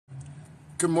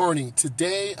Good morning.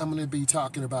 Today I'm going to be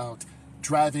talking about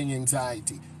driving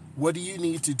anxiety. What do you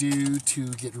need to do to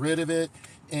get rid of it,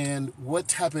 and what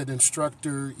type of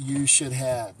instructor you should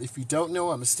have? If you don't know,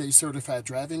 I'm a state certified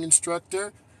driving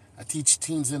instructor. I teach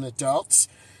teens and adults.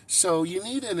 So you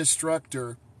need an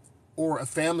instructor or a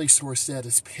family source that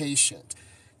is patient.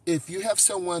 If you have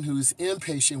someone who's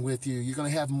impatient with you, you're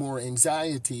going to have more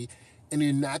anxiety and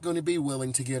you're not going to be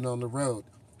willing to get on the road.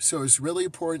 So it's really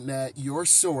important that your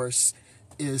source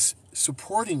is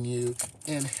supporting you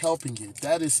and helping you.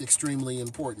 That is extremely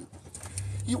important.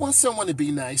 You want someone to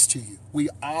be nice to you. We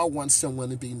all want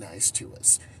someone to be nice to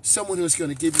us. Someone who's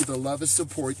going to give you the love and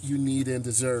support you need and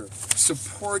deserve.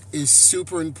 Support is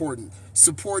super important.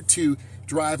 Support to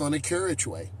drive on a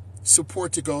carriageway.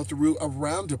 Support to go through a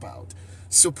roundabout.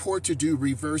 Support to do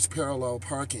reverse parallel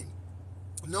parking.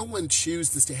 No one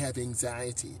chooses to have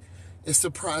anxiety. It's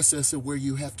the process of where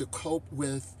you have to cope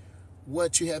with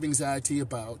what you have anxiety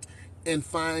about and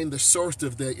find the source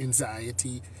of the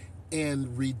anxiety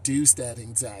and reduce that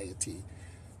anxiety.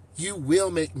 You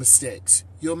will make mistakes.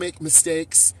 You'll make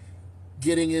mistakes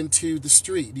getting into the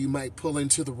street. You might pull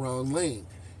into the wrong lane.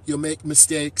 You'll make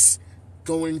mistakes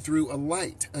going through a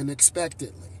light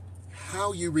unexpectedly.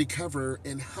 How you recover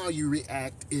and how you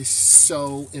react is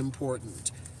so important.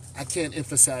 I can't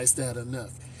emphasize that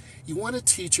enough. You want a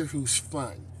teacher who's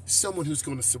fun, someone who's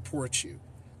going to support you.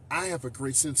 I have a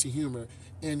great sense of humor,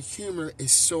 and humor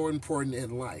is so important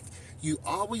in life. You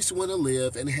always want to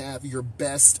live and have your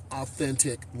best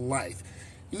authentic life.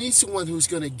 You need someone who's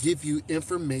going to give you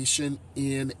information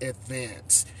in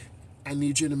advance. I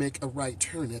need you to make a right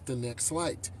turn at the next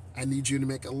light. I need you to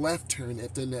make a left turn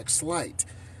at the next light.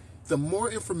 The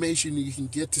more information you can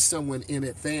get to someone in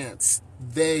advance,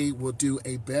 they will do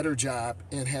a better job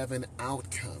and have an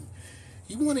outcome.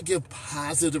 You want to give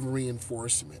positive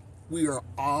reinforcement. We are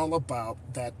all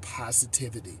about that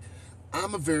positivity.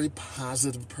 I'm a very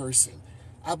positive person.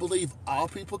 I believe all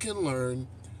people can learn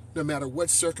no matter what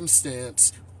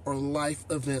circumstance or life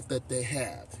event that they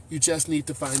have. You just need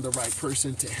to find the right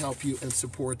person to help you and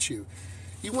support you.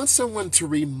 You want someone to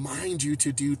remind you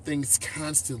to do things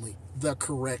constantly the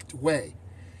correct way.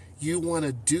 You want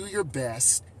to do your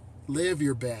best, live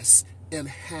your best, and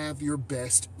have your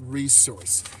best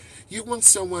resource. You want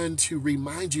someone to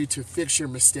remind you to fix your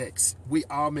mistakes. We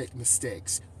all make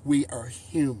mistakes. We are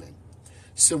human.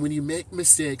 So when you make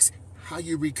mistakes, how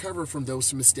you recover from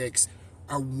those mistakes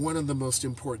are one of the most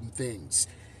important things.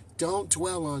 Don't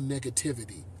dwell on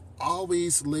negativity.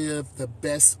 Always live the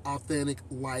best authentic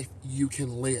life you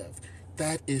can live.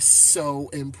 That is so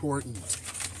important.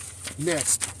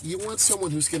 Next, you want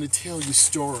someone who's going to tell you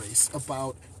stories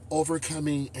about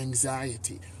overcoming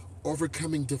anxiety,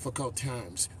 overcoming difficult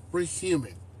times. We're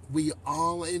human. We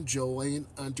all enjoy and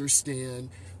understand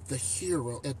the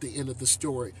hero at the end of the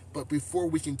story. But before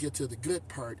we can get to the good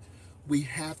part, we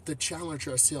have to challenge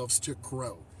ourselves to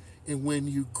grow. And when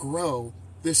you grow,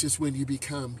 this is when you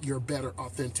become your better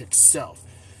authentic self.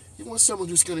 You want someone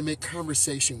who's going to make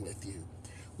conversation with you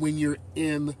when you're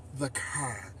in the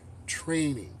car,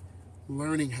 training,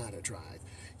 learning how to drive.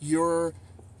 Your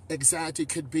anxiety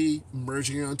could be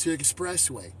merging onto the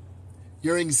expressway.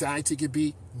 Your anxiety could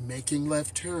be making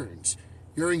left turns.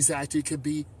 Your anxiety could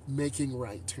be making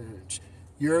right turns.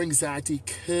 Your anxiety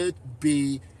could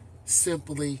be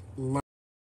simply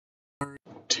learning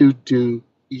to do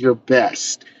your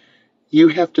best. You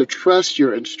have to trust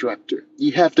your instructor.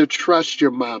 You have to trust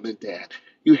your mom and dad.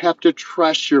 You have to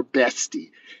trust your bestie.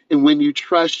 And when you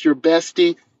trust your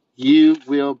bestie, you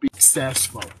will be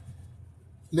successful.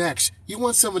 Next, you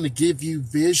want someone to give you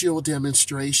visual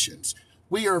demonstrations.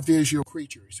 We are visual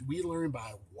creatures. We learn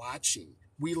by watching.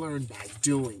 We learn by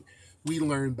doing. We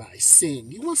learn by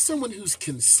seeing. You want someone who's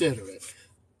considerate.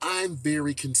 I'm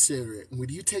very considerate. When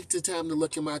you take the time to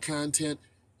look at my content,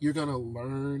 you're going to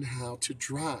learn how to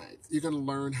drive. You're going to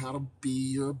learn how to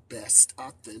be your best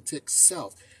authentic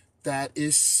self. That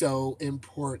is so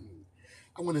important.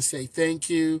 I want to say thank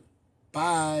you.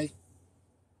 Bye.